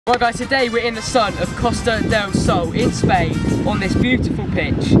Right guys, today we're in the sun of Costa del Sol in Spain on this beautiful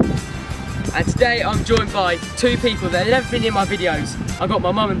pitch. And today I'm joined by two people that have never been in my videos. I've got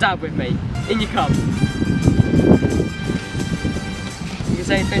my mum and dad with me. In you come. You can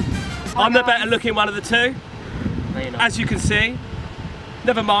say anything? I'm the better looking one of the two. No, you're not. As you can see.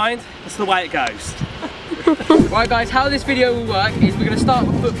 Never mind, that's the way it goes. Right guys, how this video will work is we're going to start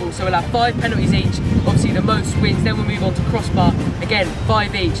with football, so we'll have 5 penalties each, obviously the most wins, then we'll move on to crossbar, again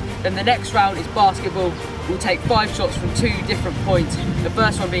 5 each. Then the next round is basketball, we'll take 5 shots from 2 different points, the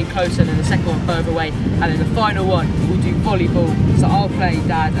first one being closer and the second one further away, and then the final one we'll do volleyball, so I'll play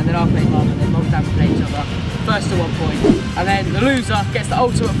dad and then I'll play mum, and then mum and dad will play each other, first to 1 point, and then the loser gets the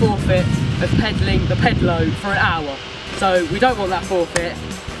ultimate forfeit of peddling the pedalo for an hour. So we don't want that forfeit.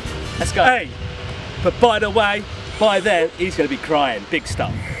 Let's go. Hey, but by the way, by then he's going to be crying. Big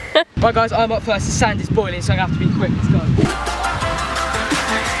stuff. Right guys, I'm up first. The sand is boiling, so I have to be quick. Let's go.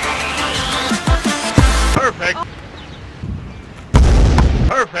 Perfect.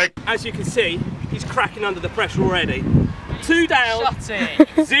 Perfect. As you can see, he's cracking under the pressure already. 2 down, Shut it.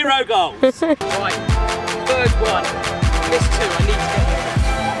 0 goals. Right, third one. This 2, I need to get there.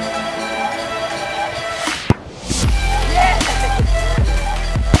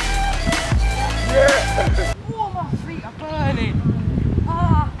 Oh, my feet are burning.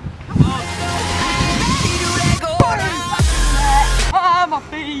 Ah, come on. Ah, my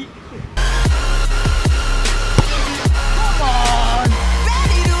feet. Come on.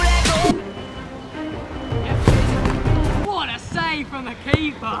 What a save from the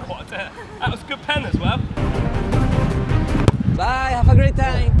keeper. That was a good pen as well. Bye, have a great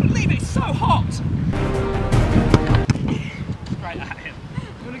time. Leave it so hot. Straight at him.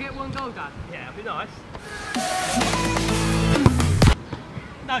 You want to get 1 goal, Dad? Yeah, it'd be nice.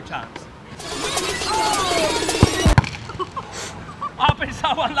 No chance. I've been so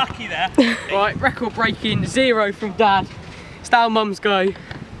unlucky there. Right, record breaking 0 from Dad. It's now Mum's go.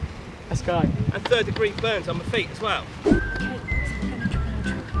 Let's go. And 3rd degree burns on my feet as well.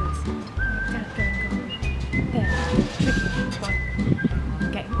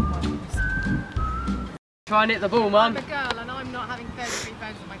 Try and hit the ball, Mum. I'm a girl and I'm not having 33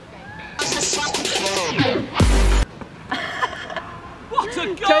 burns on my face. What a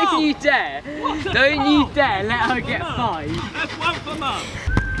goal! Don't you dare! Don't you dare let her get 5. That's 1 for Mum.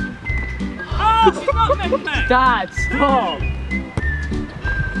 Oh, she's not meant me. Dad, stop!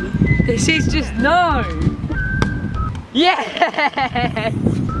 This is just no! Yes!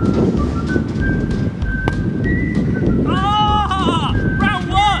 Oh, round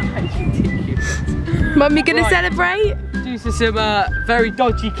 1. Mum, you gonna Right. celebrate? Due to some very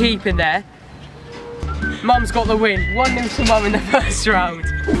dodgy keeping there, Mum's got the win. 1-0 to Mum in the first round.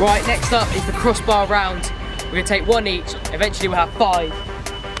 Right, next up is the crossbar round. We're gonna take 1 each. Eventually we'll have 5.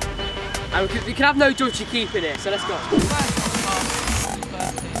 And we can have no dodgy keeping here, so let's go.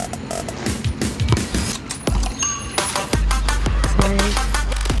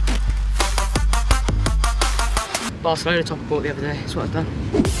 Barcelona top I bought the other day, that's what I've done.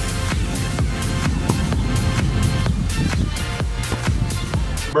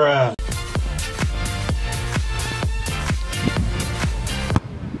 Bruh.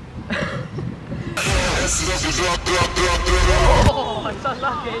 Oh, it's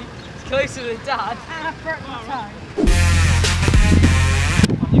unlucky. It's closer than Dad. And I've broken my toe.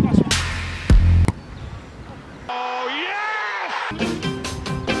 Oh yeah!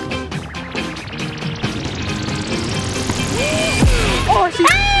 Oh,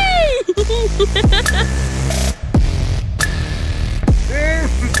 she's...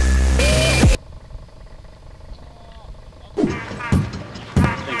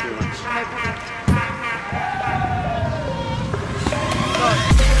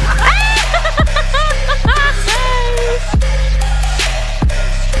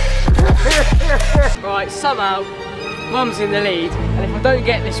 Right, somehow, Mum's in the lead, and if I don't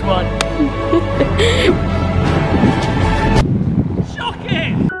get this one...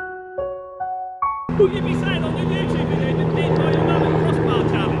 Shocking! Will you be saying on the YouTube video you've been beaten by your mum at the crossbar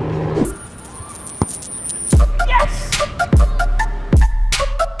challenge? Yes!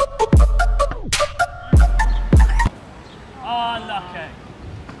 Oh, unlucky.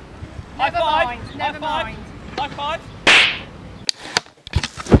 Never High mind, five. never mind. High five.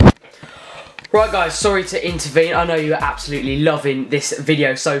 Right guys, sorry to intervene. I know you're absolutely loving this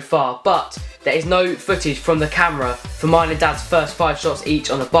video so far, but there is no footage from the camera for mine and Dad's first 5 shots each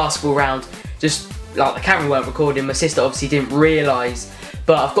on a basketball round. Just like the camera weren't recording, my sister obviously didn't realise,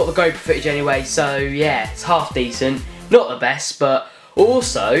 but I've got the GoPro footage anyway, so yeah, it's half decent. Not the best, but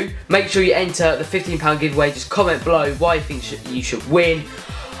also make sure you enter the £15 giveaway. Just comment below why you think you should win.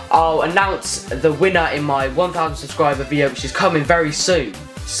 I'll announce the winner in my 1,000 subscriber video, which is coming very soon.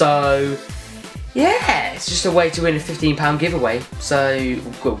 So yeah, it's just a way to win a £15 giveaway. So,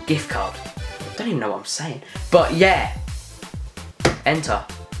 well, gift card. I don't even know what I'm saying. But yeah, enter.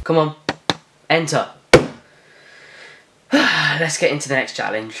 Come on, enter. Let's get into the next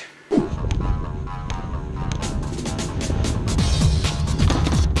challenge.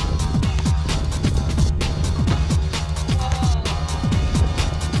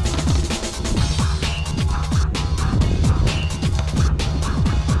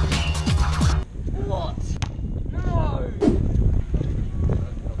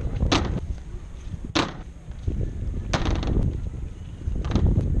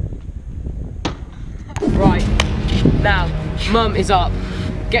 Right, now, Mum is up,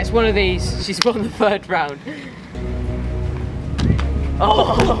 gets one of these, she's won the 3rd round.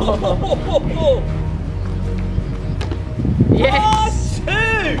 Oh! Yes! 2!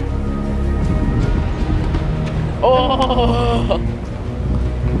 Oh!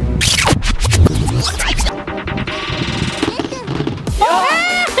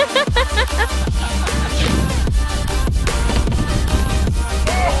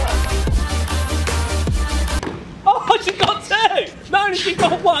 She got 2! Not only she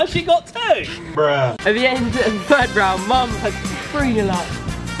got 1, she got 2! Bruh. At the end of the 3rd round, Mum has 3-0 up.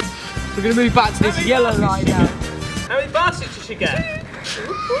 We're going to move back to this yellow line now. How many baskets did she get?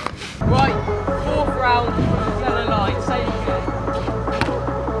 Right, 4th round, yellow line, same again.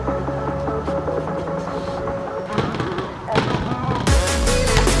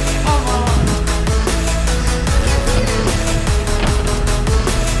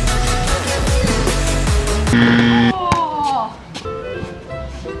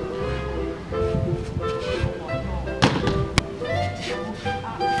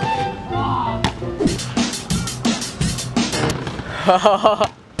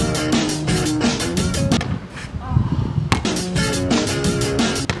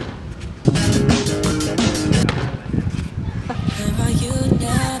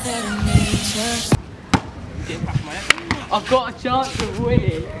 I've got a chance of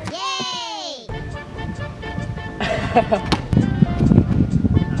winning. Yay!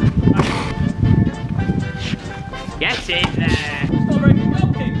 Get in there! It's not a very good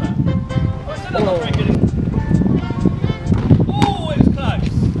goalkeeper. It's still not very good. Oh, it was close.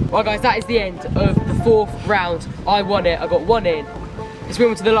 Well guys, that is the end of the 4th round. I won it, I got 1 in. Let's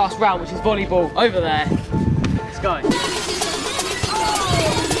move on to the last round, which is volleyball, over there. Let's go.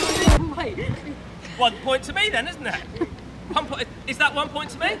 Oh, wait. 1 point to me then, isn't it? 1 point. Is that 1 point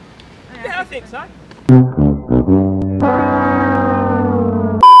to me? Yeah, I think so.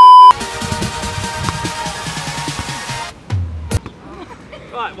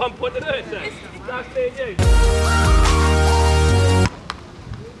 Right, 1 point to do it then. Nice seeing you.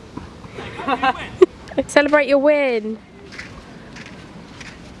 Celebrate your win.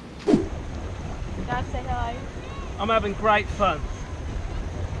 Dad, say hello. I'm having great fun.